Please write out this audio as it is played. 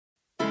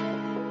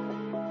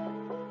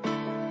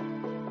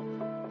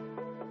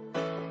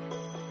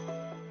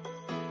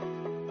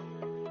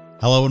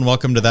Hello and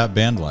welcome to That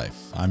Band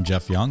Life. I'm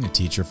Jeff Young, a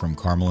teacher from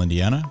Carmel,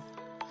 Indiana.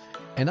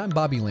 And I'm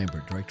Bobby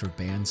Lambert, Director of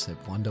Bands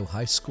at Wando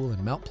High School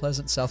in Mount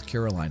Pleasant, South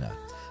Carolina.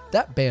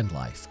 That Band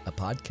Life, a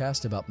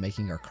podcast about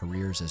making our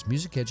careers as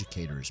music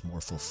educators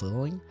more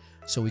fulfilling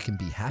so we can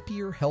be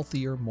happier,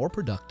 healthier, more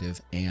productive,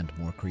 and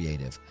more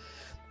creative.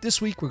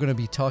 This week we're going to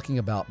be talking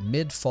about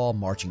Mid-Fall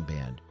Marching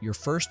Band. Your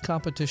first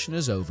competition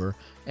is over,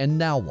 and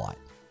now what?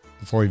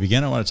 Before we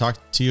begin, I want to talk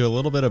to you a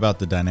little bit about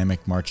the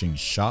Dynamic Marching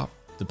Shop.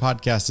 The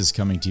podcast is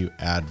coming to you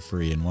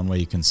ad-free, and one way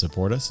you can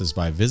support us is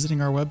by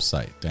visiting our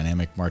website,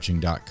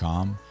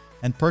 dynamicmarching.com,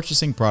 and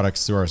purchasing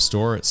products through our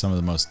store at some of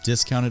the most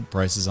discounted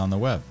prices on the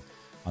web,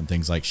 on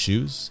things like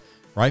shoes,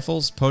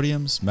 rifles,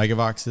 podiums,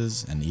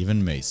 megavoxes, and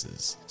even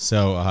maces.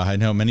 So I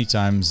know many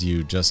times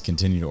you just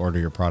continue to order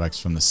your products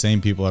from the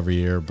same people every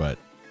year, but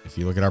if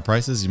you look at our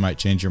prices, you might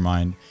change your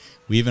mind.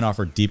 We even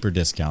offer deeper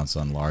discounts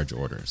on large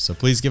orders, so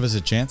please give us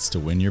a chance to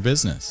win your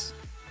business.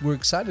 We're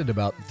excited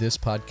about this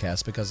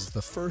podcast because it's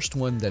the first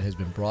one that has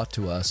been brought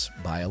to us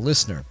by a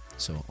listener.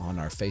 So on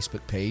our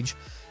Facebook page,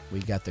 we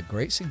got the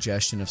great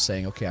suggestion of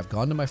saying, okay, I've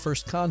gone to my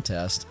first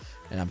contest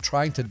and I'm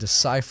trying to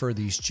decipher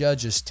these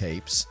judges'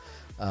 tapes.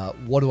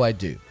 What do I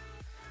do?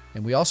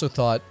 And we also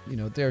thought,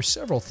 there are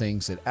several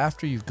things that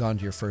after you've gone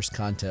to your first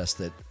contest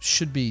that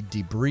should be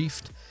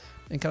debriefed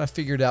and kind of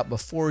figured out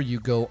before you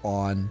go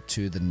on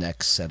to the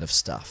next set of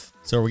stuff.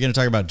 So are we going to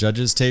talk about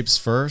judges' tapes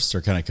first,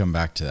 or can I come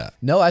back to that?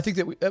 No, I think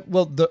that,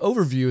 the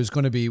overview is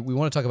going to be, we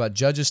want to talk about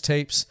judges'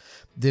 tapes,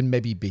 then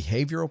maybe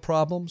behavioral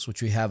problems,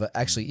 which we have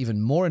actually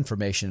even more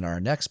information in our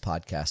next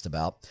podcast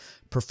about,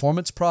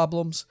 performance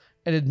problems,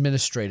 and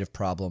administrative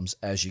problems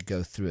as you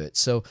go through it.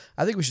 So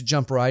I think we should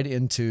jump right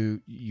into,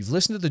 you've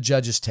listened to the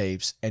judges'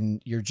 tapes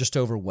and you're just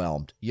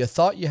overwhelmed. You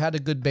thought you had a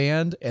good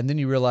band, and then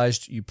you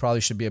realized you probably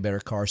should be a better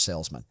car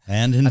salesman.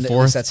 And in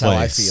fourth that's place. How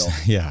I feel.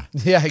 Yeah.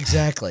 Yeah,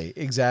 exactly.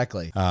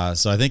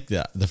 So I think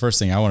the first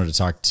thing I wanted to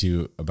talk to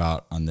you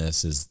about on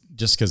this is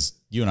just because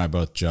you and I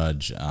both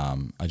judge.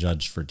 I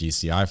judged for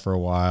DCI for a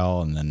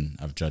while, and then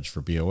I've judged for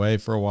BOA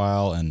for a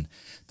while. And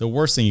the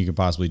worst thing you could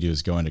possibly do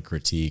is go into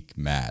critique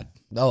mad.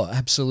 Oh,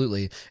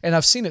 absolutely. And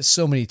I've seen it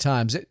so many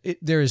times.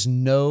 There is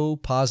no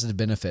positive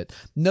benefit.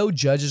 No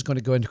judge is going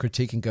to go into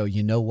critique and go,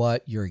 you know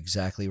what? You're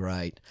exactly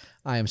right.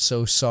 I am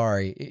so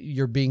sorry.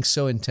 You're being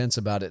so intense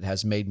about it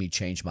has made me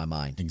change my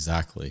mind.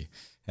 Exactly.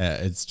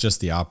 It's just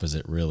the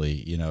opposite, really.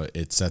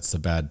 It sets the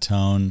bad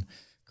tone.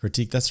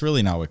 Critique, that's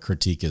really not what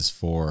critique is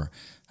for.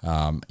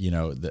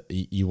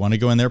 You want to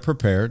go in there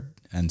prepared.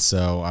 And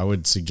so I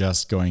would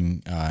suggest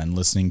going and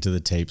listening to the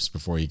tapes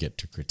before you get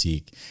to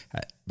critique.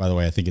 By the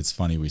way, I think it's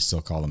funny we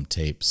still call them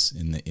tapes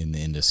in the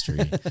industry.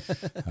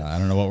 I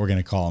don't know what we're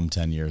going to call them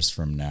 10 years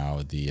from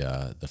now,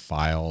 the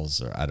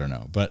files, or I don't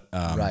know. But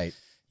right.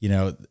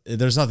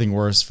 There's nothing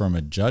worse from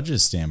a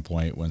judge's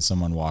standpoint when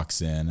someone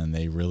walks in and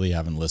they really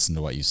haven't listened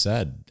to what you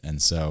said.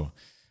 And so,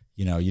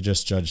 you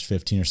just judged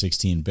 15 or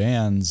 16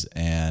 bands,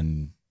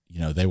 and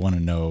they want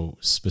to know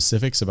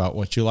specifics about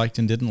what you liked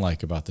and didn't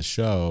like about the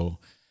show.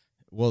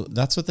 Well,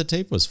 that's what the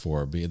tape was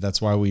for.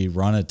 That's why we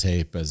run a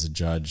tape as a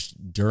judge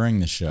during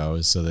the show,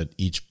 is so that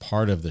each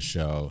part of the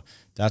show,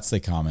 that's the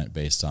comment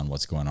based on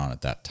what's going on at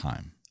that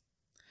time.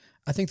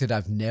 I think that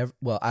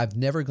I've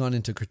never gone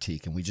into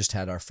critique, and we just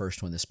had our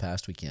first one this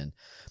past weekend.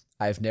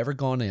 I've never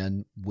gone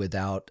in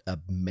without a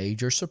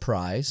major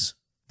surprise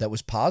that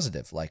was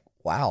positive. Like,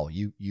 wow,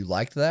 you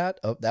liked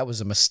that? Oh, that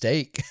was a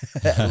mistake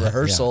at a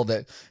rehearsal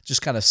that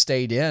just kind of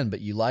stayed in,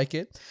 but you like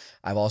it.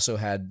 I've also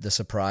had the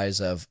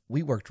surprise of,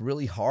 we worked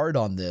really hard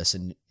on this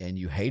and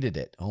you hated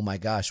it. Oh my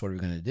gosh, what are we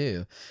going to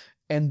do?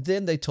 And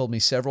then they told me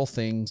several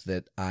things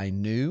that I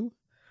knew,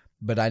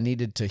 but I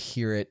needed to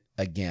hear it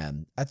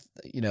again.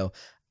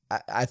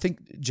 I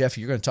think, Jeff,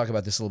 you're going to talk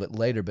about this a little bit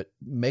later, but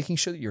making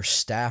sure that your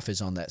staff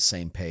is on that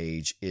same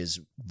page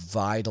is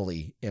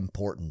vitally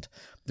important.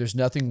 There's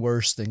nothing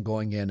worse than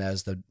going in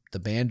as the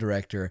band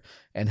director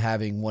and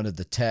having one of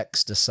the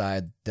techs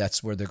decide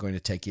that's where they're going to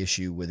take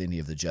issue with any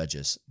of the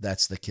judges.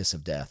 That's the kiss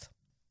of death.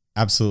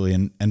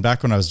 Absolutely. And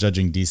back when I was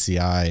judging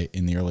DCI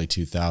in the early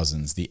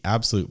 2000s, the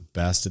absolute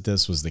best at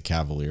this was the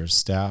Cavaliers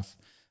staff.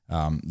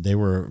 They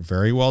were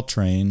very well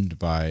trained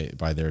by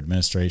their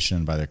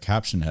administration, by their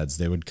caption heads.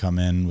 They would come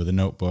in with a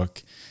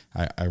notebook.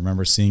 I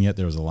remember seeing it.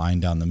 There was a line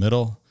down the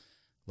middle.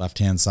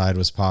 Left-hand side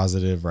was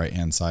positive,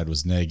 right-hand side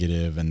was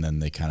negative, and then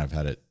they kind of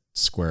had it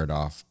squared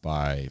off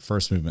by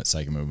first movement,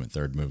 second movement,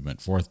 third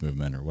movement, fourth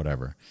movement, or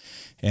whatever.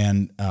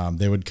 And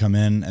they would come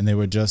in and they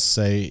would just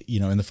say,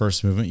 in the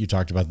first movement, you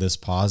talked about this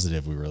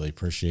positive. We really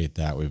appreciate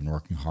that. We've been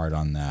working hard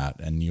on that.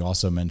 And you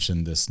also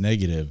mentioned this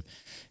negative.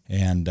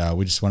 And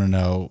we just want to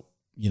know,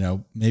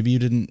 maybe you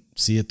didn't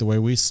see it the way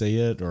we see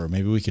it, or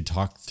maybe we could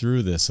talk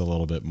through this a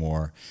little bit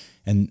more.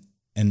 And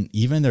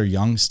even their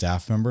young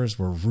staff members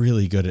were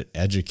really good at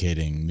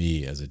educating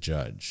me as a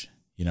judge,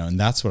 and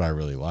that's what I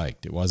really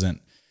liked. It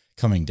wasn't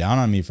coming down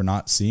on me for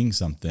not seeing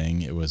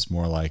something. It was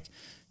more like,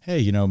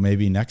 hey,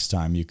 maybe next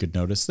time you could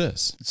notice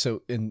this.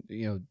 So,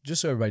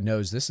 just so everybody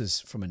knows, this is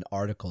from an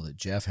article that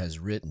Jeff has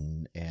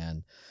written,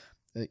 and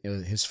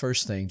his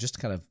first thing, just to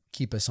kind of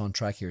keep us on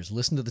track here, is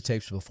listen to the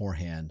tapes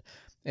beforehand.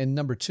 And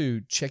number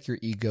two, check your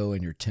ego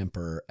and your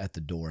temper at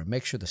the door and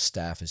make sure the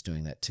staff is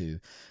doing that too.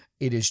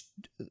 It is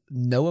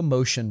no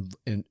emotion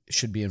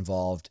should be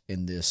involved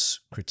in this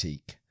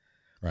critique.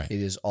 Right.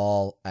 It is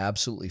all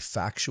absolutely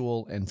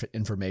factual and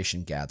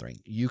information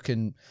gathering. You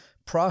can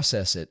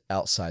process it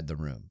outside the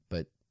room,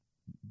 but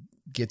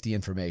get the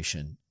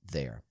information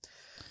there.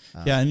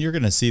 Yeah, and you're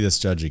going to see this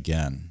judge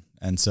again.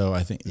 And so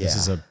I think this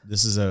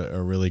is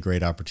a really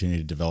great opportunity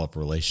to develop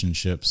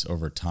relationships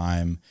over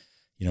time.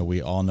 You know,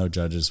 we all know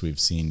judges we've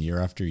seen year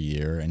after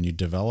year, and you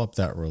develop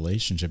that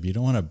relationship. You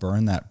don't want to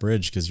burn that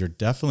bridge because you're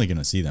definitely going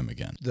to see them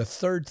again. The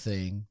third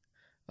thing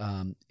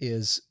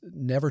is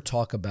never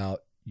talk about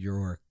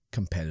your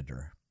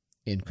competitor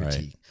in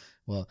critique.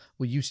 Right.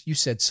 Well, you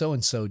said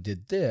so-and-so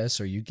did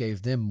this, or you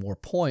gave them more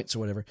points or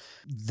whatever.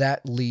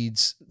 That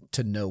leads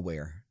to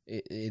nowhere.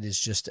 It is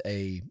just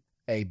a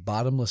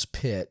bottomless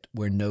pit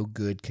where no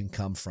good can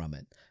come from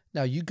it.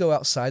 Now, you go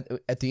outside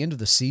at the end of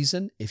the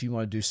season, if you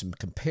want to do some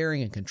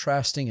comparing and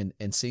contrasting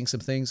and seeing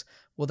some things,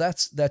 well,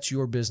 that's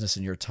your business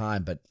and your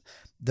time. But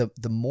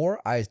the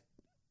more I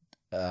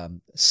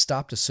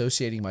stopped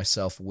associating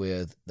myself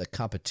with the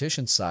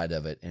competition side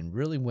of it and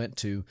really went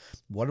to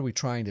what are we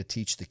trying to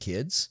teach the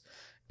kids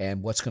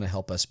and what's going to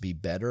help us be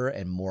better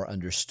and more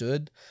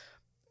understood,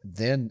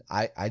 then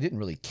I didn't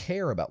really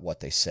care about what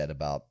they said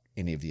about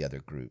any of the other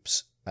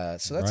groups.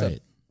 So that's right.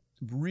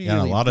 Really,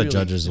 a lot really of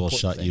judges will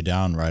shut thing. You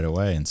down right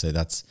away and say,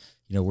 that's,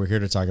 we're here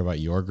to talk about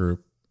your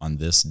group on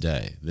this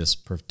day, this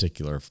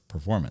particular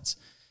performance.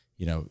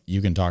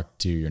 You can talk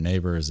to your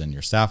neighbors and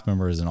your staff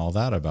members and all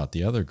that about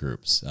the other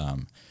groups.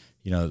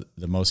 The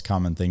most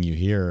common thing you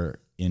hear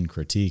in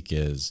critique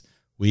is,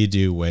 we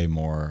do way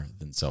more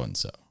than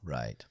so-and-so.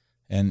 Right.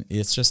 And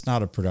it's just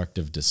not a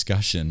productive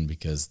discussion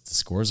because the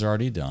scores are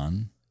already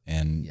done.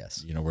 And,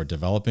 yes. We're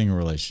developing a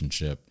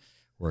relationship.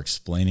 We're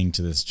explaining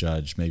to this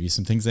judge maybe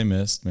some things they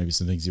missed, maybe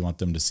some things you want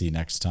them to see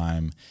next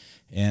time.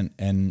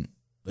 And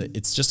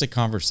it's just a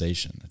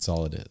conversation. That's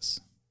all it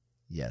is.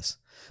 Yes.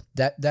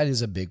 That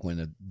is a big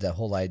one. The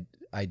whole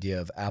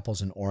idea of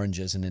apples and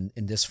oranges. And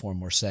in this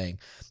form, we're saying,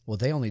 well,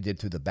 they only did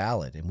through the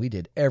ballot and we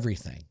did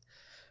everything.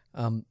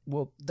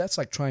 Well, that's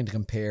like trying to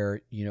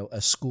compare,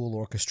 a school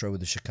orchestra with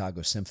the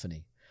Chicago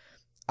Symphony.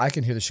 I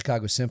can hear the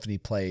Chicago Symphony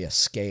play a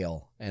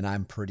scale and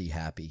I'm pretty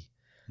happy.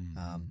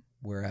 Mm-hmm.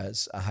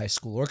 Whereas a high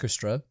school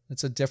orchestra,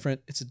 it's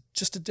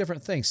just a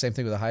different thing. Same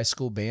thing with a high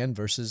school band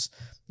versus,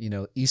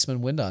 Eastman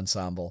Wind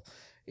Ensemble.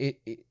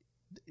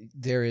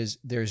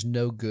 There's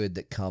no good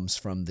that comes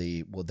from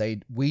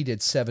we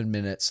did 7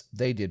 minutes,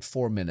 they did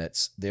 4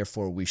 minutes,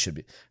 therefore we should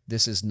be.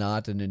 This is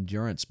not an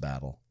endurance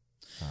battle,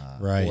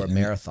 right? Or a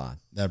marathon.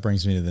 That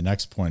brings me to the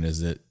next point: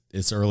 is that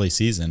it's early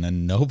season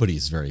and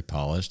nobody's very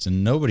polished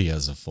and nobody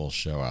has a full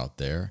show out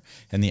there,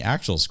 and the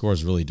actual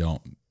scores really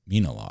don't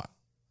mean a lot.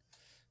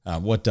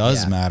 What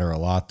does matter a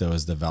lot, though,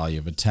 is the value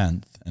of a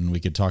tenth, and we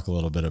could talk a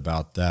little bit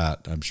about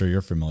that. I'm sure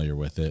you're familiar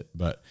with it,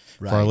 but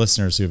for our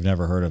listeners who have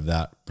never heard of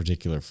that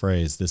particular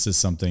phrase, this is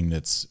something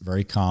that's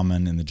very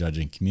common in the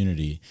judging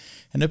community,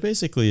 and it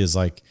basically is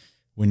like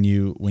when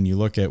you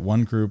look at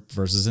one group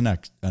versus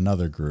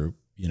another group.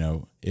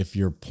 If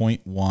you're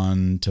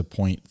 0.1 to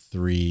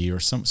 0.3 or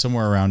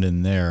somewhere around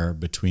in there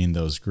between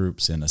those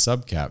groups in a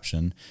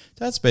subcaption,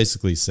 that's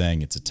basically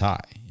saying it's a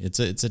tie. It's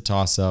a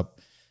toss up.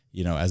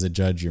 As a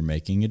judge, you're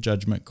making a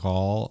judgment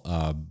call.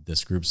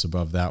 This group's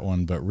above that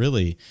one. But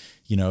really,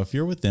 if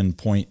you're within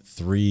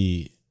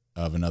 0.3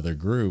 of another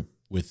group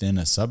within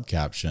a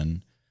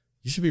subcaption,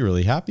 you should be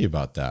really happy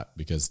about that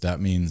because that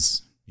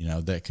means,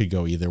 that could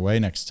go either way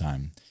next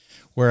time.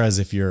 Whereas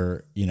if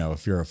you're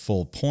a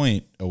full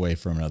point away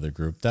from another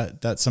group,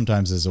 that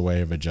sometimes is a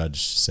way of a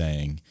judge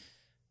saying,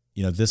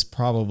 this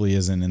probably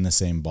isn't in the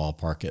same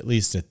ballpark, at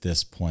least at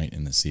this point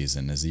in the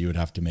season, as you would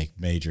have to make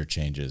major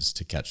changes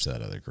to catch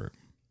that other group.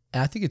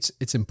 I think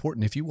it's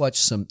important if you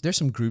watch there's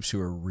some groups who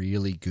are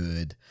really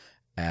good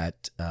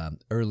at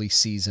early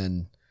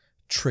season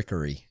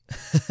trickery.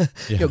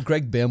 Yeah.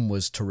 Greg Bim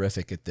was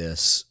terrific at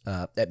this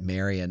at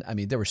Marion. I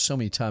mean, there were so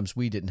many times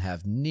we didn't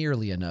have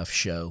nearly enough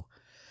show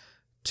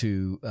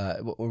to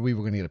we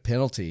were going to get a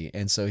penalty,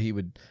 and so he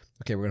would,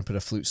 we're going to put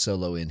a flute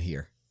solo in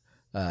here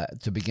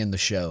to begin the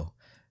show.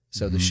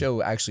 So the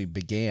show actually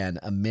began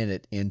a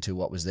minute into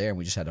what was there, and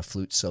we just had a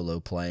flute solo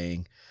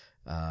playing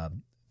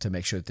to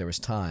make sure that there was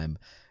time.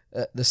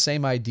 The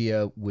same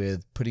idea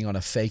with putting on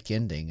a fake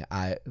ending.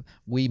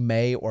 We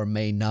may or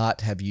may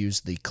not have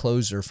used the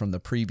closer from the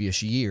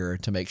previous year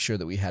to make sure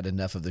that we had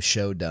enough of the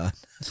show done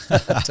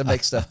to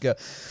make stuff go.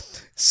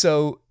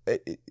 So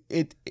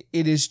it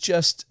is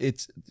just,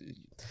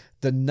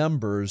 the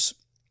numbers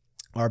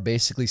are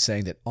basically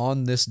saying that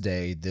on this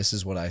day, this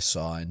is what I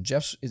saw. And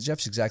Jeff's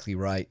exactly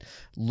right.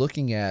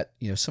 Looking at,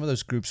 some of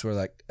those groups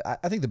where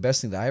I think the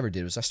best thing that I ever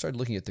did was I started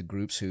looking at the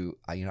groups who,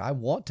 I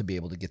want to be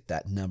able to get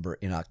that number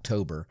in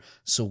October.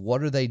 So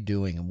what are they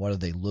doing and what do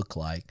they look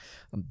like?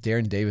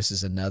 Darren Davis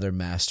is another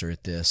master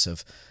at this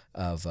of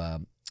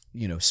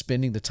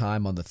spending the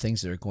time on the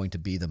things that are going to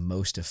be the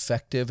most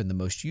effective and the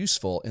most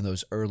useful in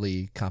those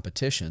early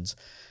competitions.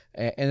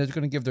 And they're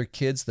going to give their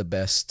kids the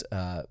best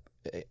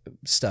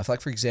stuff.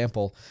 Like, for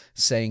example,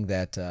 saying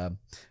that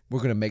we're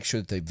going to make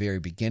sure that the very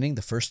beginning,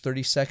 the first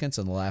 30 seconds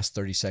and the last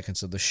 30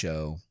 seconds of the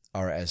show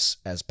are as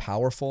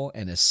powerful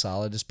and as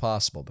solid as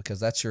possible, because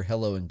that's your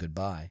hello and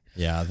goodbye.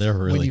 Yeah, they're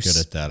really good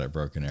at that at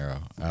Broken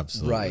Arrow.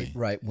 Absolutely.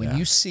 Right. When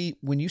you see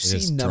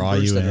numbers draw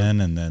you in,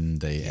 and then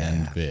they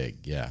end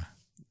big. Yeah.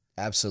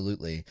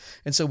 Absolutely.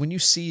 And so when you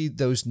see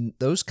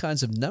those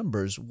kinds of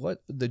numbers,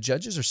 what the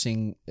judges are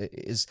seeing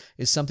is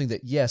something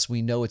that, yes,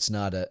 we know it's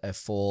not a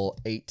full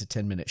 8 to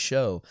 10 minute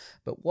show,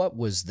 but what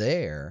was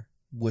there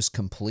was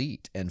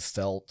complete and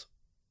felt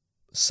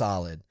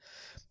solid.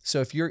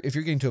 So if you're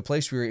getting to a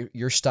place where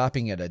you're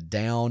stopping at a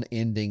down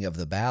ending of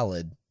the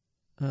ballad,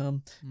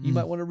 you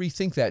might want to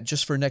rethink that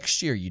just for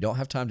next year. You don't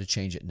have time to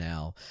change it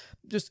now.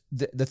 Just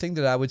the thing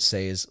that I would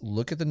say is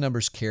look at the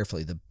numbers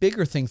carefully. The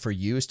bigger thing for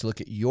you is to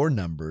look at your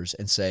numbers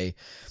and say,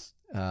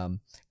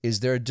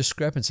 is there a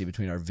discrepancy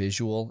between our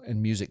visual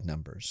and music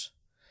numbers?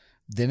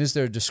 Then is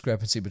there a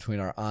discrepancy between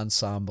our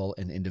ensemble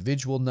and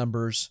individual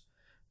numbers?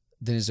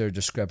 Then is there a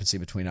discrepancy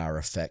between our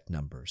effect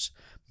numbers?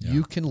 Yeah.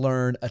 You can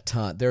learn a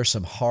ton. There are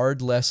some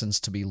hard lessons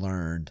to be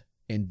learned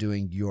in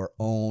doing your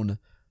own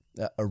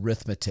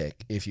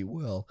arithmetic, if you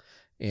will,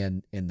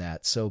 in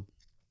that. So,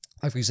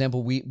 like, for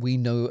example, we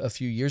know a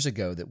few years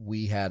ago that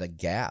we had a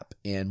gap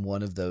in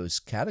one of those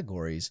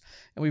categories,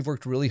 and we've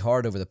worked really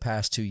hard over the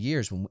past 2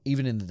 years,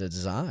 even in the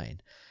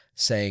design,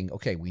 saying,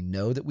 okay, we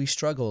know that we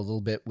struggle a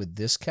little bit with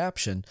this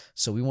caption,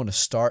 so we want to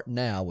start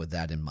now with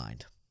that in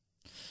mind.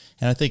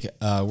 And I think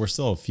we're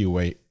still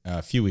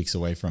a few weeks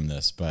away from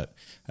this, but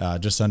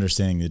just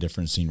understanding the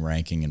difference between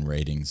ranking and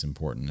rating is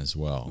important as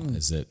well.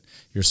 Is that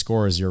your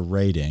score is your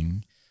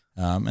rating,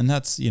 and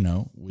that's,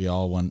 we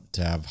all want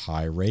to have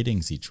high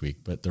ratings each week,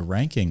 but the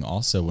ranking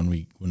also, when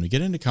we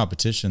get into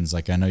competitions,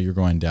 like I know you're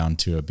going down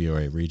to a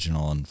BOA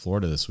regional in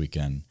Florida this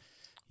weekend,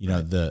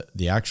 right.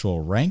 The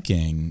actual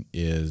ranking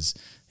is,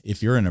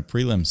 if you're in a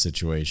prelim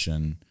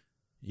situation,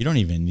 you don't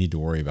even need to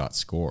worry about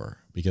score,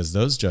 because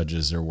those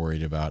judges are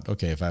worried about,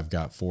 okay, if I've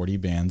got 40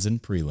 bands in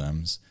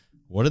prelims,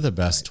 what are the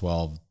best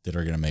 12 that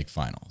are going to make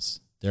finals?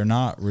 They're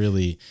not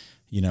really,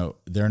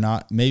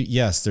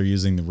 yes, they're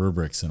using the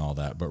rubrics and all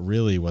that, but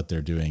really what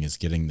they're doing is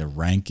getting the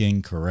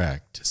ranking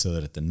correct so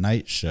that at the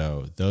night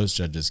show, those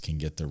judges can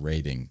get the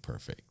rating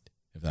perfect,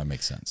 if that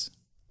makes sense.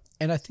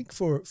 And I think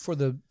for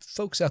the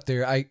folks out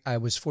there, I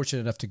was fortunate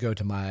enough to go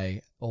to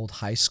my old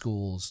high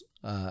school's,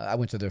 I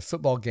went to their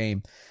football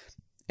game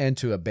and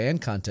to a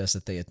band contest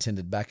that they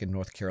attended back in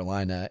North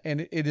Carolina.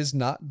 And it is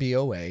not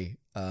BOA,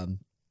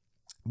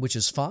 which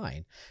is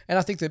fine. And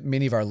I think that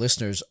many of our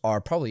listeners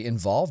are probably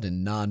involved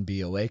in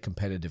non-BOA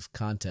competitive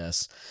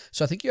contests.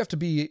 So I think you have to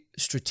be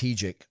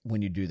strategic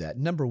when you do that.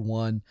 Number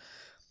one,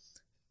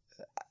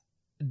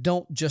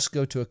 don't just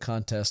go to a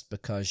contest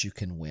because you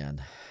can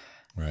win.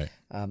 Right.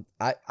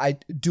 I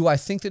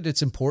think that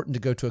it's important to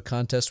go to a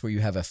contest where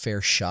you have a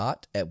fair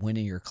shot at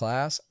winning your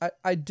class.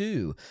 I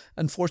do.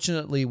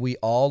 Unfortunately, we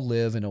all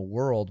live in a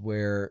world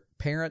where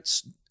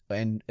parents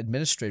and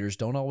administrators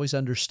don't always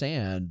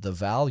understand the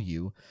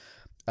value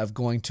of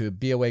going to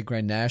BOA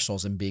Grand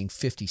Nationals and being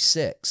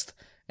 56th,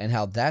 and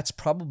how that's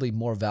probably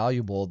more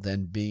valuable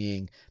than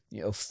being,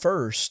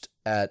 first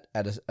at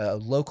a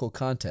local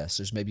contest.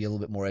 There's maybe a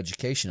little bit more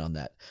education on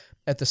that.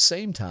 At the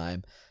same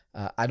time,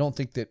 I don't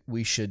think that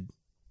we should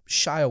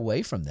shy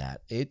away from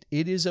that. It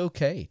is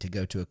okay to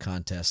go to a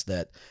contest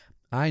that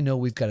I know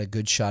we've got a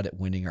good shot at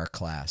winning our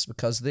class,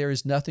 because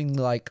there's nothing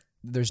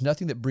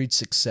that breeds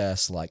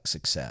success like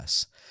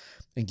success.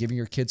 And giving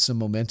your kids some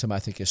momentum, I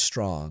think, is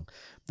strong.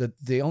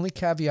 The only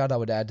caveat I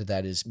would add to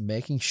that is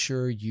making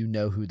sure you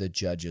know who the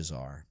judges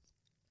are.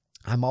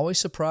 I'm always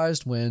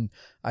surprised when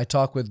I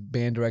talk with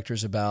band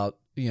directors about,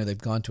 they've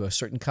gone to a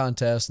certain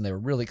contest and they were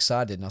really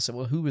excited. And I said,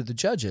 well, who were the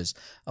judges?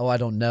 Oh, I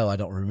don't know. I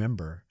don't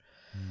remember.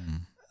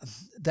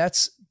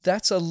 That's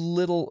a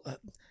little,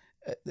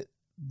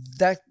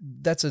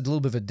 that's a little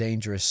bit of a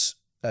dangerous,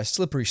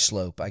 slippery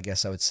slope, I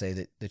guess I would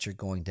say, that you're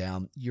going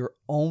down. You're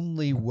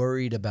only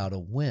worried about a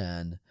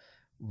win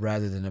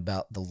rather than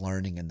about the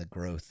learning and the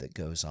growth that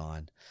goes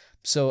on.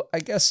 So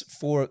I guess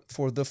for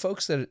the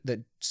folks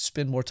that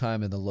spend more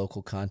time in the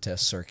local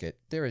contest circuit,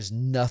 there is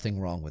nothing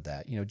wrong with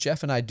that.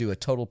 Jeff and I do a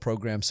total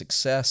program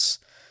success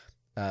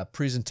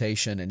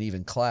presentation and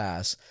even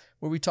class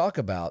where we talk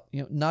about,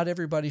 not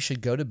everybody should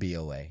go to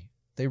BOA.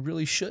 They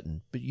really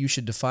shouldn't, but you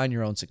should define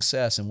your own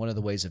success. And one of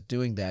the ways of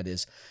doing that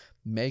is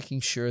making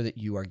sure that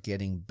you are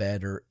getting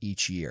better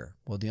each year.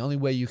 Well, the only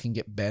way you can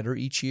get better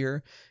each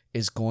year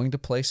is going to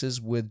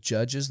places with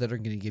judges that are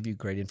going to give you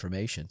great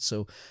information.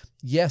 So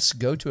yes,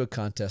 go to a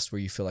contest where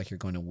you feel like you're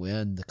going to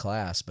win the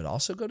class, but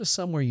also go to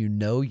somewhere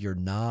you're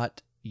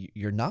not.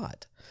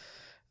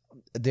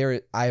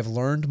 I have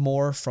learned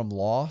more from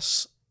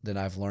loss than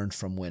I've learned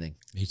from winning.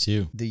 Me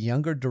too. The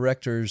younger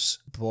directors,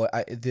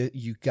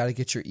 you got to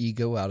get your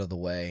ego out of the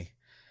way.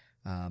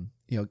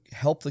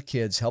 Help the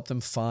kids, help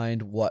them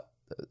find what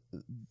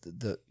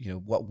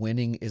what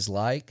winning is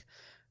like,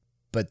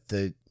 but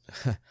the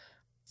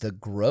the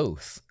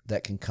growth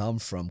that can come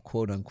from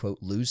quote unquote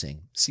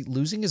losing. See,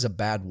 losing is a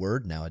bad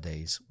word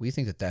nowadays. We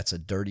think that that's a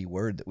dirty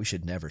word that we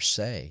should never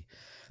say.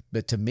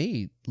 But to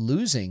me,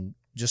 losing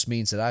just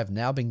means that I've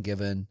now been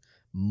given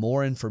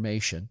more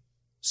information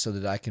so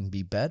that I can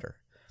be better.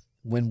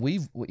 When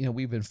we've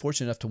been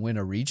fortunate enough to win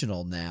a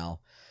regional now,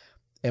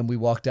 and we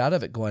walked out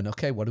of it going,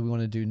 okay, what do we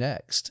want to do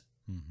next?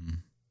 Mm-hmm.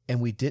 And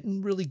we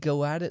didn't really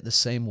go at it the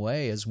same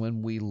way as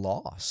when we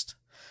lost.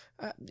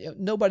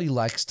 Nobody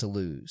likes to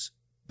lose.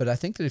 But I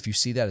think that if you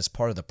see that as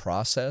part of the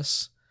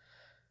process,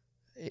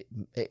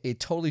 it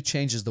totally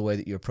changes the way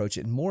that you approach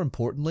it. And more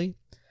importantly,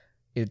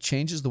 it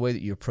changes the way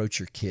that you approach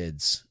your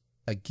kids.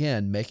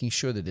 Again, making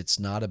sure that it's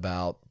not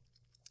about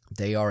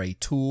they are a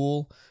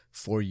tool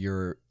for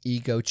your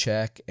ego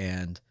check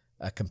and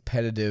a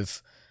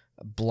competitive,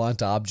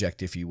 blunt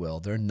object, if you will.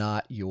 They're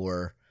not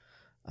your,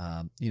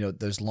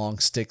 those long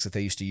sticks that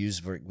they used to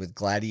use with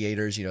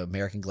gladiators,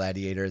 American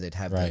Gladiator, they'd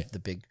have the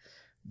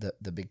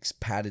big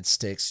padded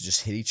sticks to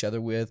just hit each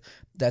other with.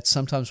 That's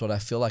sometimes what I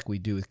feel like we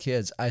do with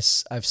kids.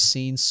 I've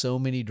seen so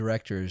many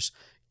directors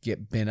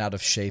get bent out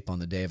of shape on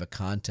the day of a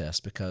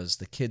contest because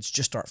the kids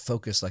just aren't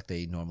focused like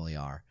they normally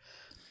are.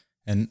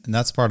 And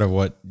that's part of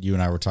what you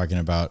and I were talking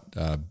about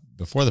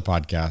before the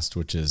podcast,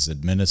 which is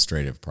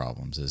administrative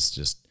problems. Is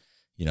just,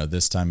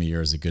 this time of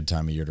year is a good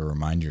time of year to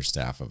remind your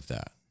staff of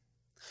that.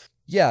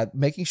 Yeah,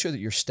 making sure that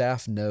your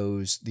staff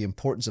knows the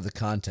importance of the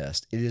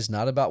contest. It is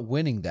not about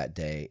winning that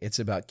day. It's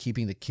about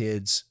keeping the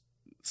kids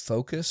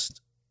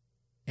focused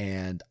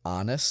and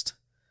honest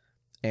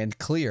and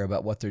clear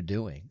about what they're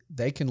doing.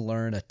 They can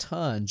learn a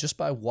ton just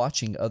by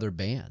watching other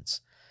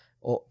bands.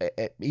 Or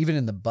even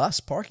in the bus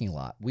parking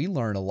lot, we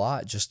learn a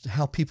lot just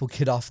how people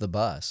get off the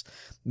bus.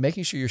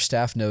 Making sure your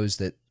staff knows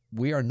that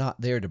we are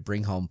not there to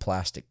bring home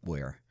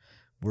plasticware.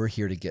 We're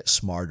here to get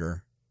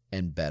smarter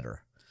and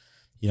better.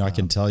 I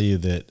can tell you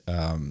that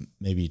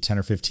maybe 10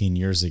 or 15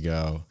 years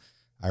ago,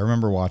 I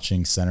remember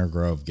watching Center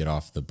Grove get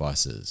off the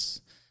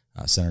buses.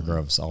 Center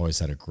Grove's always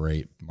had a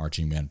great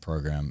marching band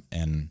program,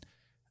 and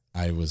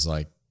I was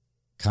like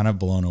kind of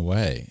blown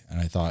away. And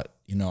I thought,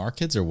 our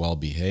kids are well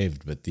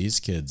behaved, but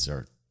these kids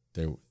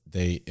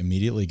they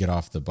immediately get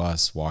off the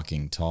bus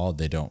walking tall.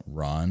 They don't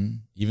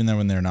run, even though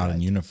when they're not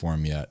in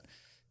uniform yet.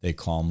 They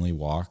calmly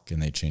walk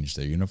and they change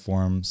their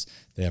uniforms.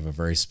 They have a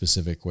very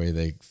specific way.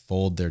 They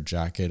fold their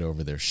jacket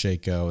over their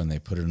shako and they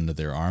put it under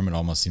their arm. It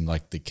almost seemed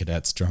like the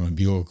cadets drum and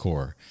bugle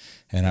corps.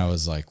 And I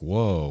was like,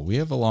 whoa, we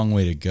have a long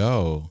way to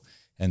go.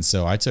 And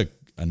so I took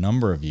a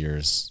number of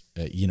years,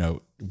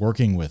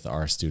 working with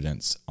our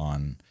students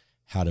on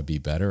how to be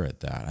better at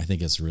that. I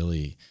think it's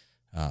really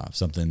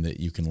something that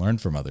you can learn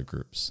from other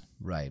groups.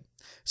 Right.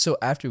 So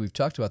after we've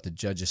talked about the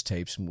judges'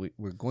 tapes, and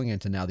we're going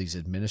into now these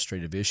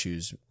administrative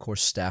issues, of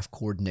course, staff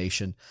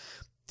coordination.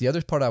 The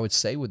other part I would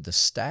say with the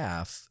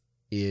staff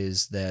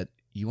is that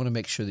you want to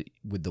make sure that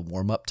with the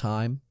warm-up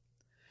time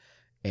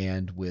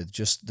and with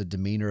just the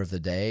demeanor of the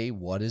day,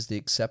 what is the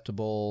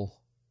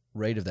acceptable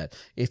rate of that?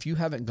 If you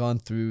haven't gone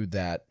through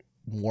that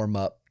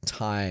warm-up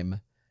time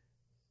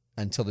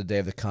until the day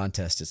of the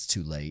contest, it's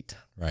too late.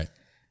 Right.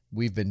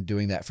 We've been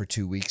doing that for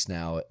 2 weeks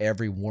now.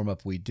 Every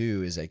warm-up we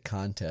do is a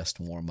contest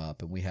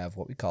warm-up, and we have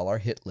what we call our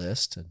hit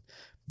list, and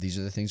these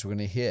are the things we're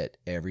going to hit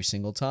every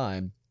single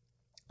time.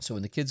 So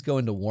when the kids go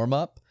into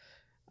warm-up,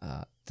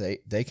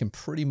 they can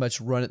pretty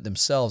much run it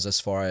themselves as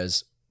far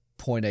as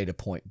point A to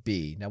point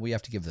B. Now, we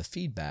have to give the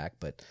feedback,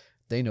 but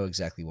they know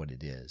exactly what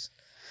it is.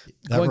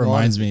 That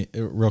reminds me,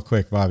 real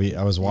quick, Bobby,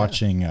 I was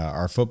watching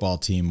our football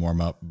team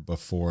warm up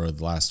before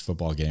the last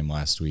football game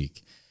last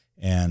week.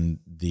 And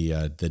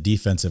the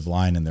defensive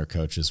line and their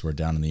coaches were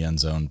down in the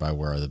end zone by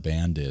where the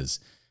band is.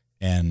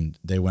 And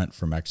they went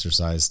from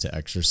exercise to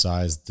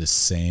exercise the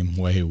same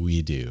way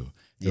we do.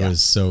 It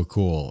was so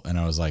cool. And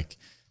I was like,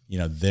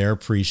 their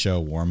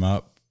pre-show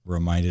warm-up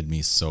reminded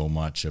me so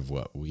much of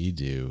what we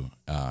do.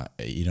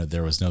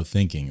 There was no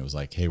thinking. It was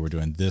like, hey, we're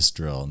doing this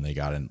drill. And they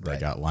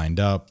got lined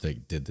up. They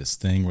did this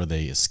thing where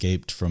they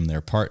escaped from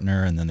their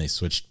partner and then they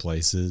switched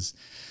places.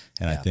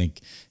 And I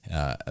think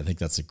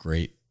that's a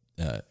great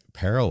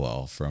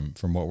parallel from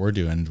what we're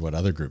doing to what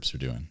other groups are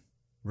doing.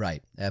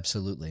 Right.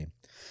 Absolutely.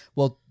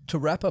 Well, to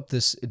wrap up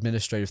this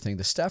administrative thing,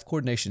 the staff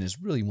coordination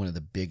is really one of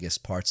the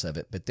biggest parts of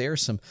it, but there are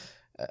some,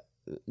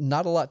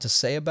 not a lot to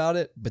say about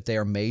it, but they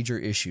are major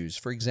issues.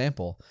 For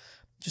example,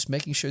 just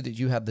making sure that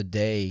you have the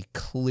day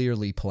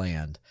clearly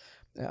planned.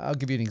 I'll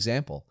give you an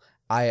example.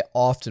 I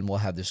often will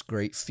have this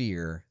great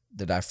fear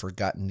that I've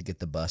forgotten to get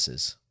the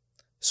buses.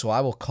 So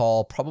I will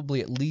call probably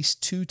at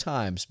least 2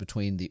 times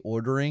between the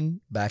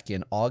ordering back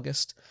in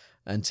August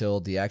until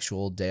the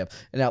actual day of.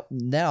 And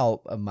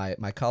now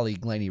my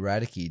colleague Lainey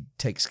Radicke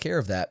takes care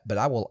of that, but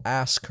I will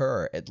ask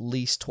her at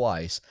least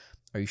twice,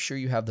 are you sure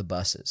you have the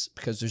buses?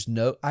 Because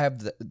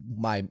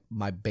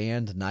my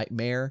band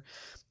nightmare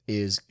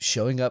is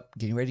showing up,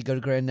 getting ready to go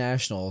to Grand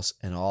Nationals,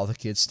 and all the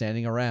kids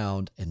standing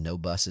around and no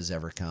buses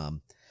ever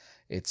come.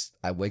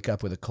 I wake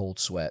up with a cold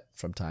sweat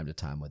from time to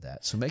time with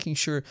that. So making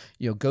sure,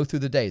 go through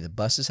the day. The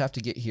buses have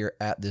to get here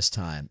at this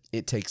time.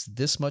 It takes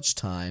this much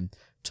time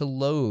to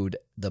load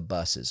the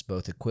buses,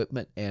 both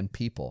equipment and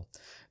people.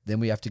 Then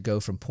we have to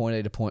go from point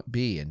A to point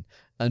B, and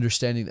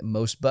understanding that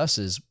most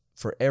buses,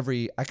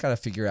 I kind of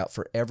figure out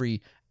for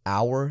every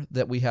hour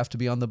that we have to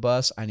be on the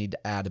bus, I need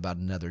to add about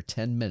another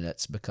 10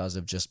 minutes because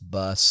of just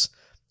bus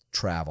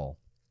travel.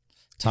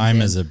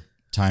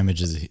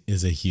 Timage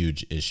is a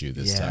huge issue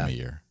this time of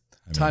year.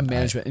 Time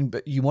management,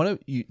 but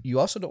you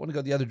also don't want to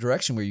go the other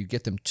direction where you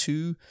get them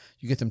to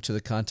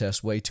the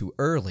contest way too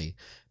early,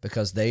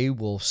 because they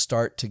will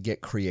start to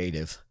get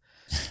creative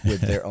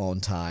with their own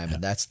time,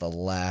 and that's the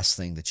last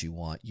thing that you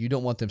want. You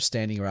don't want them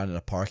standing around in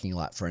a parking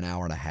lot for an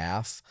hour and a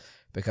half,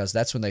 because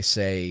that's when they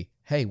say,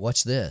 "Hey,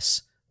 what's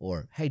this?"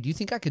 Or, "Hey, do you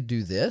think I could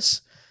do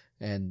this?"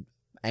 And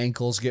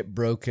ankles get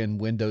broken,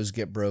 windows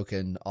get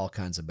broken, all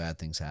kinds of bad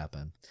things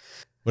happen.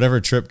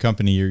 Whatever trip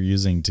company you're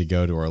using to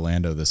go to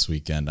Orlando this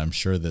weekend, I'm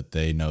sure that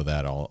they know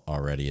that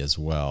already as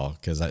well,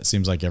 because it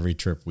seems like every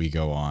trip we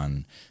go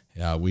on,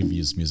 we've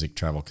used Music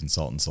Travel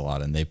Consultants a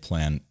lot, and they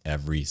plan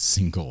every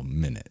single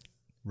minute.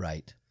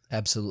 Right.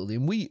 Absolutely.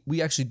 And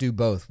we actually do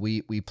both.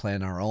 We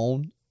plan our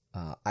own.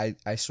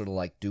 I sort of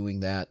like doing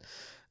that.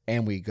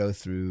 And we go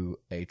through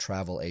a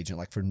travel agent.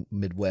 Like for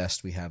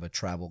Midwest, we have a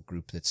travel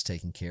group that's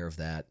taking care of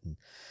that. And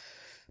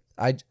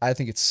I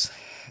think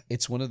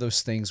it's one of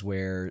those things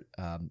where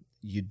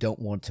you don't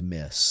want to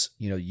miss.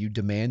 You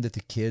demand that the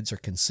kids are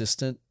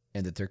consistent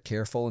and that they're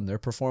careful in their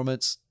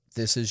performance.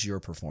 This is your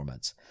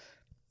performance.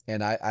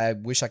 And I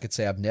wish I could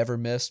say I've never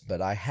missed,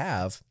 but I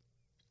have.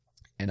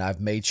 And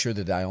I've made sure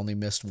that I only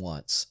missed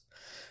once.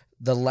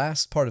 The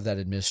last part of that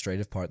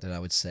administrative part that I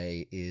would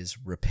say is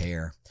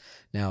repair.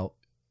 Now,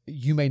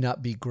 you may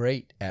not be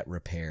great at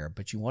repair,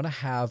 but you want to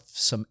have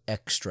some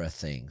extra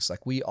things.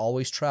 Like we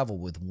always travel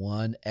with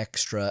one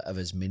extra of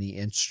as many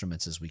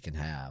instruments as we can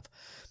have.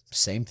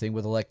 Same thing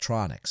with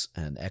electronics,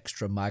 an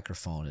extra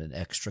microphone, an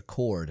extra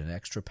cord, an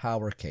extra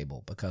power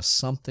cable, because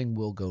something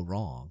will go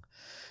wrong.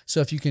 So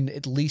if you can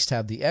at least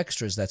have the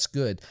extras, that's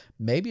good.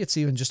 Maybe it's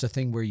even just a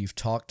thing where you've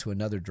talked to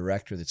another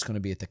director that's going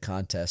to be at the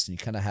contest, and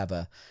you kind of have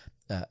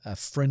a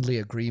friendly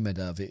agreement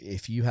of,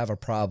 if you have a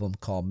problem,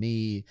 call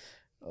me,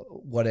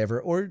 whatever.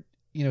 Or,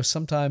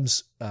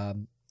 sometimes,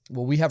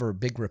 we have a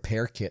big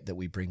repair kit that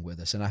we bring with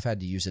us, and I've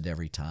had to use it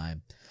every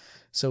time.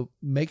 So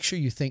make sure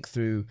you think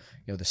through,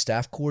 the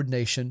staff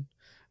coordination,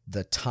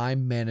 the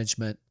time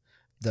management,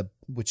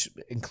 which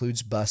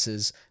includes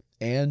buses,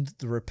 and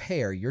the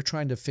repair. You're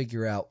trying to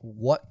figure out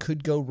what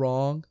could go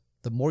wrong.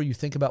 The more you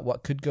think about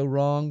what could go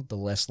wrong, the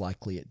less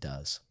likely it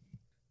does.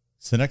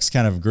 So the next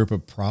kind of group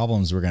of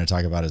problems we're going to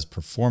talk about is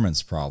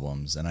performance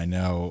problems. And I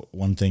know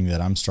one thing that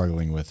I'm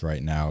struggling with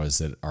right now is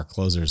that our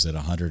closer's at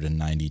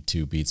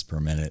 192 beats per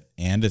minute,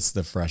 and it's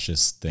the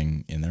freshest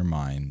thing in their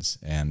minds.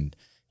 And,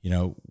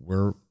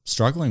 we're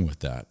struggling with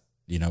that.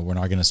 We're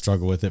not going to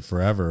struggle with it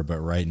forever, but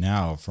right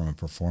now, from a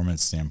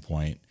performance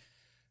standpoint,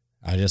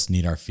 I just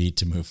need our feet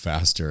to move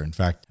faster. In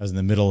fact, I was in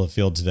the middle of the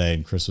field today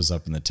and Chris was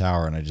up in the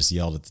tower, and I just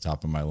yelled at the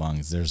top of my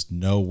lungs, "There's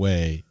no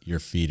way your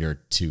feet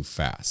are too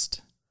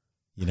fast."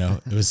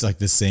 It was like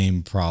the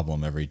same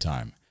problem every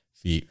time.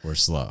 Feet were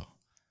slow.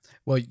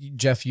 Well,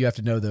 Jeff, you have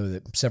to know, though,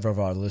 that several of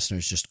our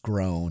listeners just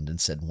groaned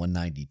and said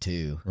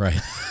 192. Right.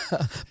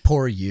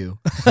 Poor you.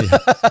 Yeah,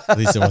 at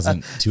least it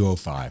wasn't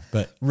 205,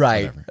 but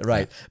right. whatever.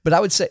 Right. Yeah. But I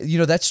would say,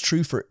 that's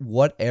true for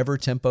whatever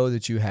tempo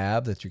that you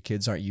have that your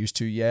kids aren't used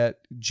to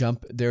yet.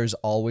 There's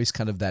always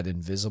kind of that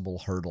invisible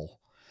hurdle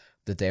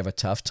that they have a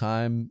tough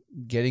time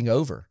getting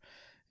over.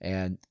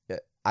 And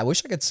I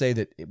wish I could say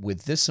that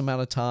with this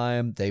amount of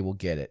time, they will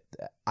get it.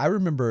 I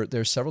remember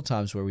there's several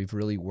times where we've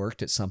really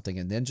worked at something,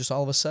 and then just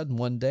all of a sudden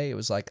one day it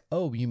was like,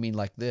 "Oh, you mean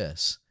like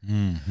this?"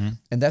 Mm-hmm.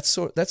 And that's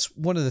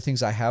one of the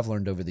things I have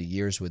learned over the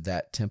years with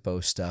that tempo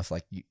stuff.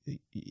 Like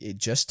it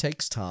just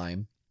takes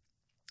time,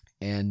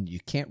 and you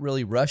can't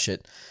really rush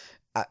it.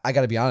 I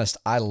got to be honest.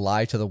 I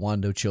lie to the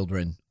Wando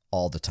children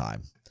all the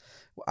time.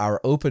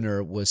 Our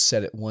opener was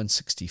set at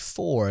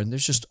 164, and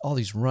there's just all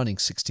these running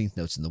 16th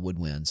notes in the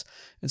woodwinds.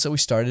 And so we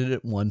started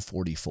at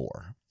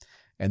 144.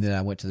 And then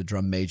I went to the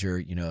drum major,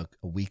 a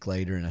week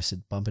later, and I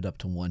said, bump it up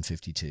to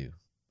 152.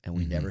 And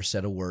we never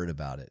said a word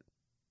about it.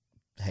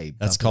 Hey,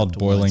 that's called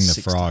boiling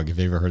the frog. Have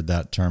you ever heard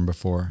that term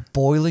before?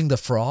 Boiling the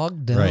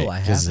frog? No, right, I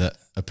haven't. Because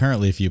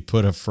apparently if you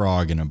put a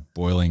frog in a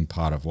boiling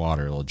pot of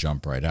water, it'll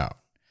jump right out.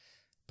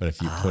 But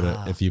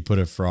if you put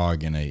a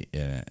frog in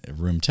a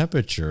room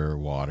temperature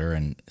water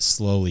and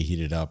slowly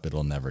heat it up,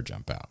 it'll never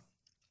jump out.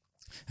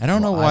 I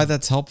don't know why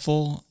that's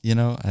helpful.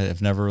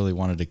 I've never really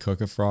wanted to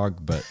cook a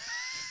frog, but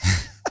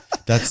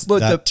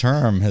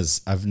term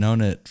I've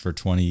known it for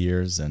 20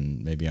 years,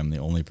 and maybe I'm the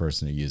only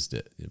person who used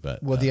it.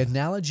 But the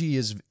analogy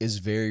is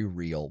very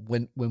real.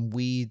 When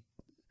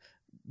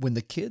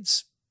the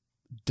kids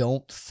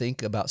don't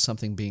think about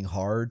something being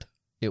hard,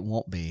 it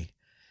won't be.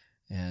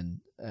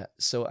 And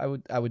so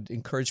I would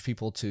encourage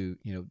people to,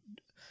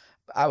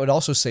 I would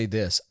also say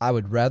this. I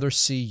would rather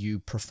see you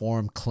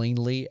perform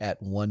cleanly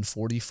at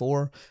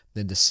 144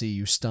 than to see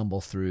you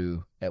stumble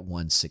through at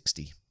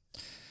 160.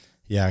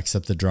 Yeah,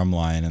 except the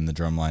drumline and the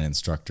drumline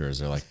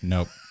instructors are like,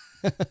 nope,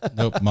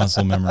 nope,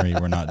 muscle memory.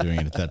 We're not doing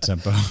it at that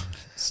tempo.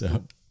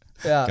 So,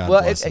 yeah, God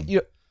well, bless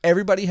them.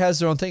 everybody has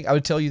their own thing. I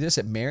would tell you this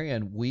at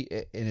Marion,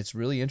 and it's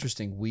really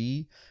interesting.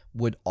 We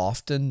would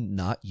often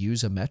not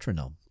use a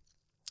metronome,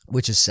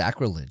 which is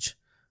sacrilege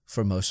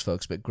for most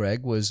folks. But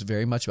Greg was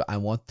very much about, I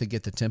want to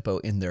get the tempo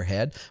in their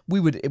head. We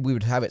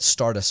would have it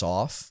start us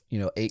off,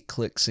 8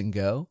 clicks and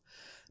go.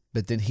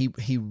 But then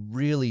he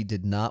really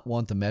did not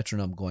want the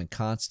metronome going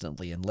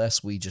constantly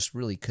unless we just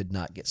really could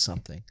not get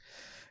something.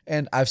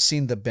 And I've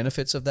seen the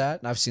benefits of that,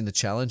 and I've seen the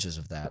challenges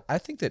of that. I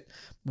think that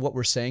what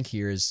we're saying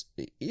here is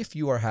if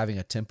you are having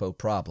a tempo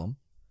problem,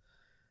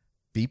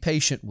 be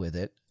patient with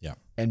it. Yeah.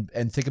 And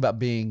think about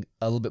being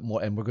a little bit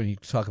more, and we're going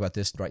to talk about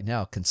this right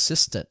now,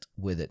 consistent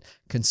with it.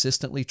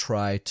 Consistently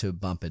try to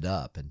bump it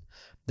up. And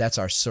that's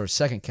our sort of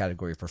second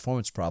category of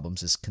performance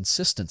problems is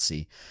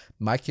consistency.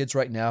 My kids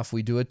right now, if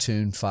we do a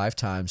tune 5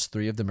 times,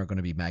 3 of them are going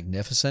to be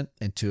magnificent,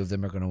 and 2 of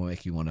them are going to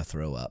make you want to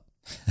throw up.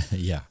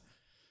 Yeah.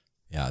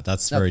 Yeah,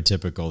 that's very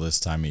typical this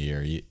time of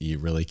year. You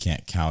really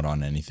can't count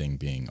on anything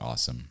being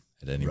awesome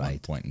at any one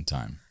point in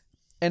time.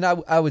 And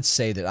I would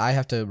say that I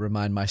have to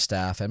remind my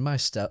staff and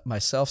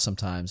myself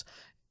sometimes,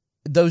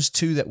 those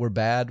 2 that were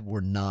bad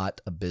were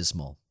not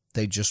abysmal.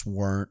 They just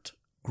weren't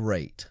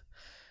great.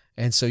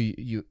 And so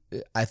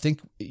I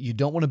think you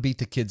don't want to beat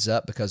the kids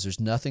up because there's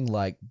nothing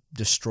like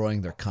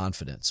destroying their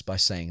confidence by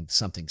saying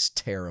something's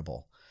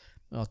terrible.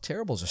 Well,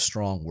 terrible is a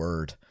strong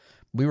word.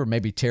 We were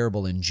maybe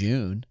terrible in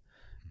June,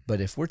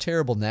 but if we're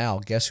terrible now,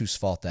 guess whose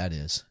fault that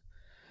is?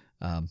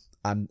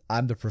 I'm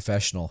the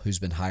professional who's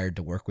been hired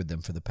to work with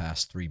them for the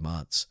past 3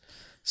 months.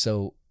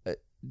 So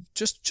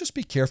just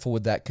be careful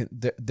with that.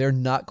 They're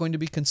not going to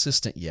be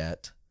consistent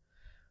yet.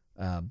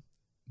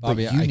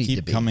 Bobby, I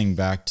keep coming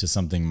back to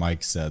something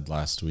Mike said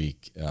last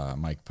week.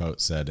 Mike Pote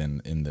said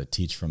in the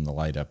Teach from the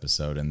Light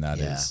episode, and that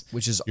is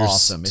which is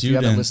awesome. If you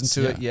haven't listened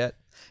to it yet,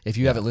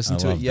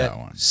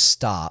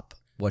 stop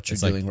what you're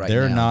doing right now.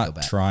 They're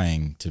not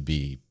trying to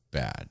be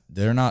bad.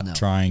 They're not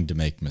trying to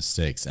make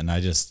mistakes. And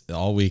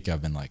all week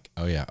I've been like,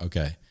 oh yeah,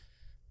 okay.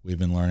 We've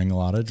been learning a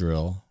lot of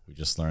drill. We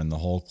just learned the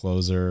whole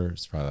closer.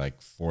 It's probably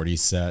like 40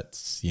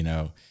 sets.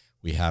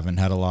 We haven't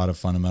had a lot of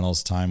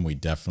fundamentals time. We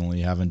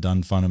definitely haven't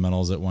done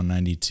fundamentals at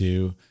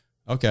 192.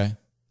 Okay,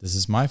 this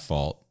is my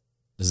fault.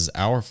 This is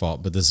our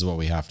fault, but this is what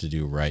we have to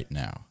do right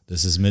now.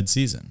 This is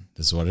mid-season.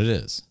 This is what it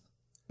is.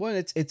 Well,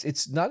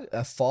 it's not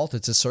a fault.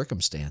 It's a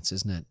circumstance,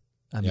 isn't it?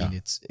 I mean,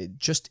 it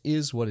just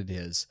is what it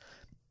is.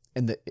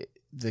 And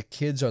the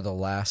kids are the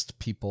last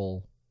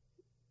people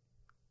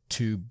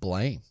to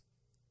blame.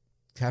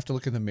 You have to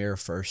look in the mirror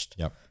first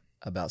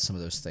about some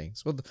of those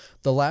things. Well,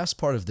 the last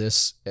part of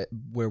this,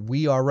 where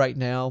we are right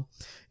now,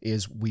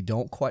 is we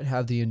don't quite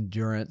have the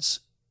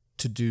endurance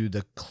to do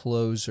the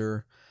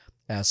closer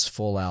as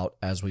full out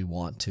as we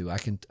want to.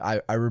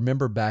 I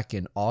remember back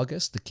in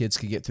August, the kids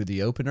could get through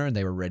the opener and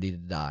they were ready to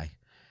die.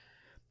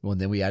 Well,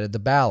 then we added the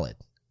ballad,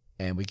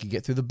 and we could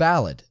get through the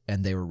ballad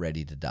and they were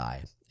ready to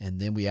die. And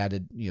then we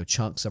added,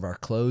 chunks of our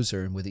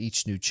closer, and with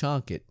each new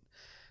chunk,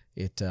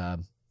 it's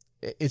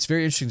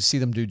very interesting to see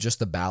them do just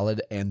the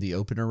ballad and the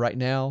opener right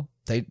now.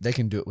 They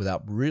can do it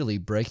without really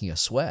breaking a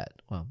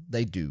sweat. Well,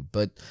 they do,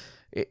 but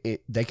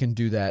they can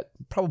do that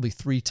probably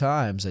 3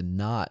 times and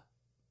not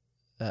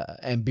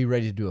and be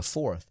ready to do a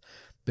 4th.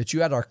 But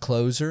you add our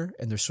closer,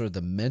 and there's sort of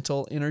the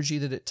mental energy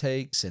that it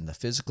takes, and the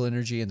physical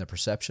energy and the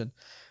perception.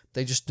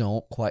 They just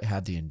don't quite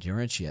have the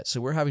endurance yet.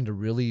 So we're having to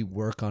really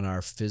work on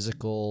our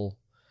physical.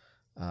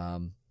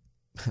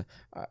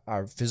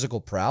 Our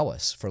physical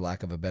prowess, for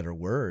lack of a better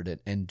word,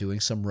 and doing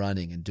some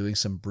running and doing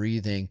some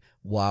breathing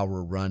while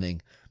we're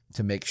running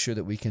to make sure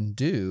that we can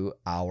do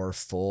our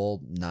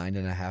full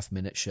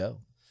 9.5-minute show.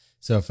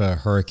 So if a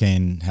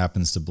hurricane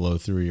happens to blow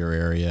through your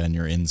area and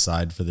you're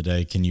inside for the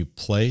day, can you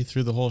play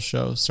through the whole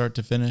show, start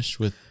to finish,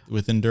 with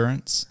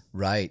endurance?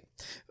 Right.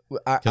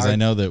 Because I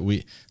know that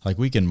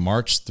we can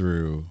march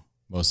through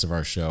most of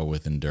our show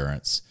with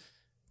endurance.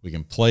 We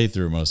can play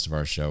through most of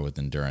our show with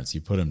endurance.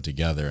 You put them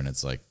together and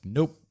it's like,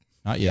 nope,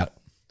 not yet.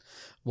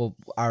 Well,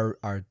 our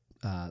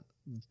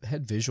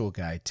head visual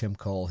guy, Tim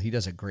Cole, he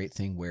does a great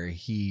thing where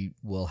he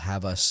will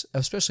have us,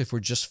 especially if we're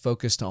just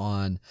focused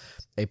on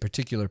a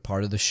particular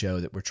part of the show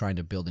that we're trying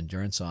to build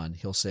endurance on,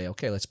 he'll say,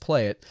 okay, let's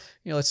play it.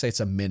 Let's say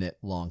it's a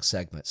minute-long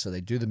segment. So they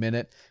do the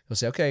minute. He'll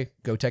say, okay,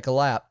 go take a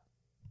lap.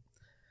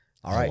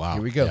 All right,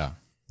 here we go. Yeah.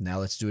 Now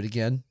let's do it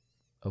again.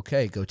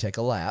 Okay, go take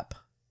a lap.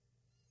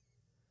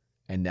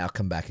 And now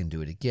come back and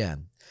do it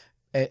again.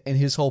 And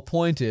his whole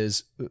point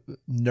is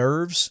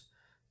nerves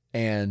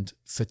and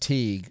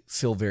fatigue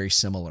feel very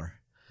similar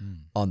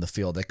on the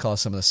field. They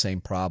cause some of the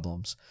same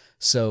problems.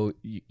 So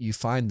you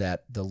find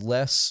that the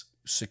less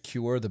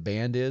secure the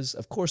band is,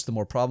 of course, the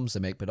more problems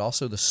they make, but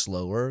also the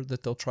slower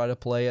that they'll try to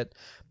play it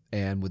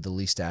and with the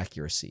least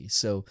accuracy.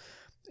 So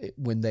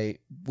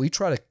we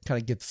try to kind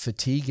of get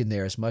fatigue in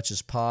there as much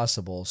as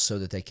possible so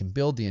that they can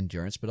build the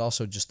endurance, but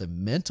also just the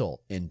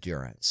mental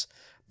endurance.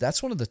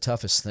 That's one of the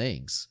toughest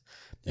things.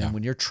 Yeah. And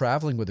when you're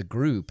traveling with a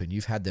group and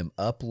you've had them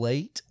up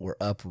late or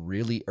up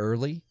really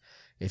early,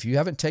 if you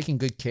haven't taken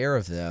good care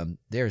of them,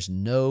 there's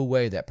no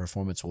way that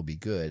performance will be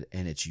good.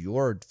 And it's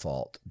your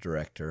fault,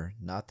 director,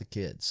 not the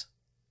kids.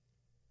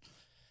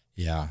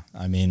 Yeah.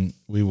 I mean,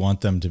 we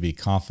want them to be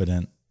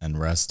confident and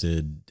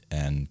rested,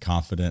 and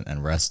confident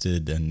and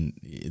rested. And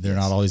they're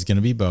not always going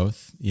to be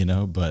both,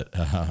 but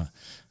I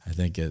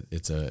think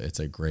it's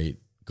a great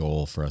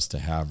goal for us to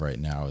have right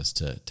now, is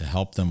to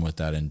help them with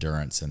that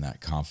endurance and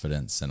that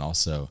confidence, and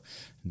also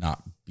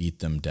not beat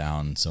them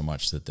down so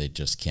much that they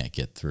just can't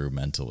get through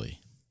mentally.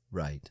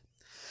 Right.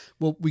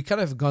 Well, we kind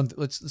of have gone.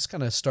 Let's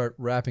kind of start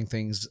wrapping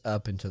things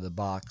up into the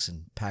box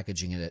and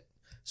packaging it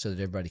so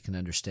that everybody can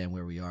understand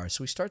where we are.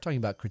 So we start talking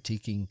about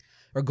critiquing,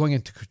 or going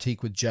into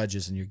critique with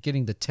judges, and you're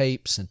getting the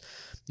tapes, and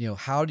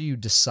how do you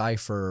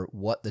decipher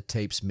what the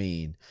tapes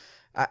mean?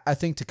 I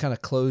think to kind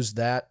of close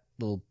that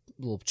little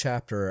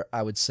chapter,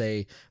 I would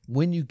say,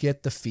 when you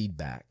get the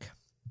feedback,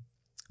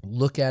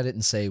 look at it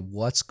and say,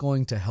 what's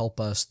going to help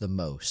us the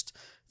most?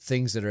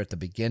 Things that are at the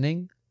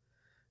beginning,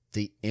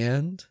 the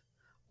end,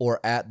 or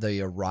at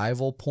the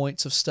arrival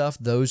points of stuff.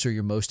 Those are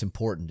your most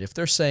important. If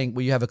they're saying,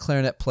 well, you have a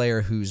clarinet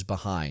player who's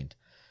behind,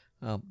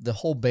 the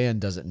whole band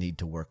doesn't need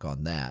to work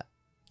on that.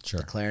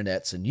 Sure. The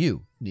clarinets and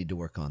you need to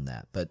work on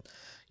that. But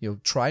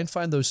try and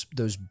find those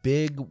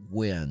big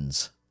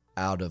wins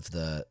out of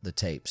the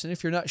tapes. And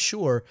if you're not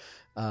sure,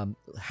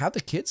 have the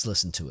kids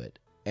listen to it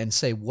and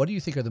say, what do you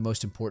think are the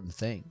most important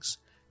things?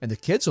 And the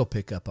kids will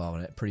pick up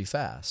on it pretty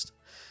fast.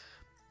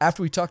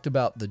 After we talked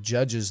about the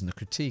judges and the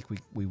critique,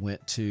 we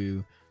went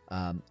to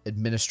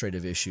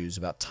administrative issues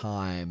about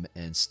time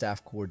and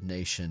staff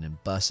coordination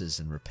and buses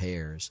and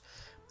repairs.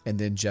 And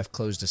then Jeff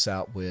closed us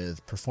out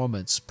with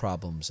performance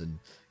problems and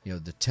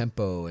the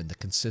tempo and the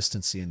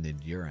consistency and the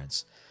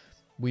endurance.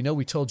 We know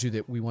we told you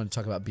that we want to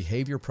talk about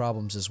behavior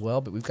problems as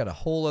well, but we've got a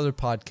whole other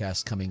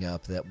podcast coming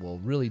up that will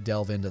really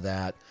delve into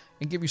that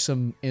and give you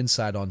some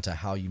insight onto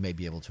how you may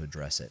be able to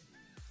address it.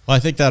 Well, I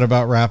think that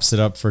about wraps it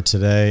up for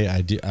today.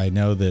 I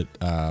know that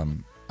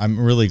I'm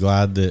really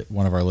glad that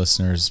one of our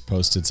listeners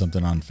posted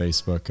something on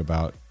Facebook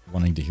about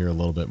wanting to hear a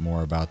little bit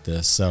more about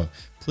this. So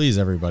please,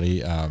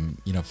 everybody,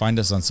 find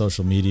us on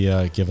social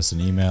media, give us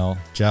an email,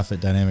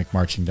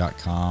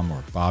 jeff@dynamicmarching.com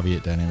or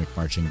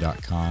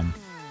bobby@dynamicmarching.com.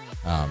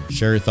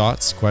 Share your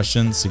thoughts,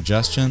 questions,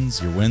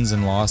 suggestions, your wins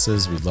and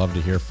losses. We'd love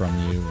to hear from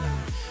you.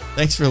 And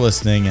thanks for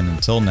listening. And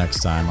until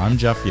next time, I'm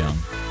Jeff Young.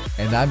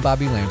 And I'm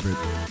Bobby Lambert.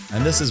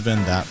 And this has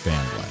been That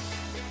Band Life.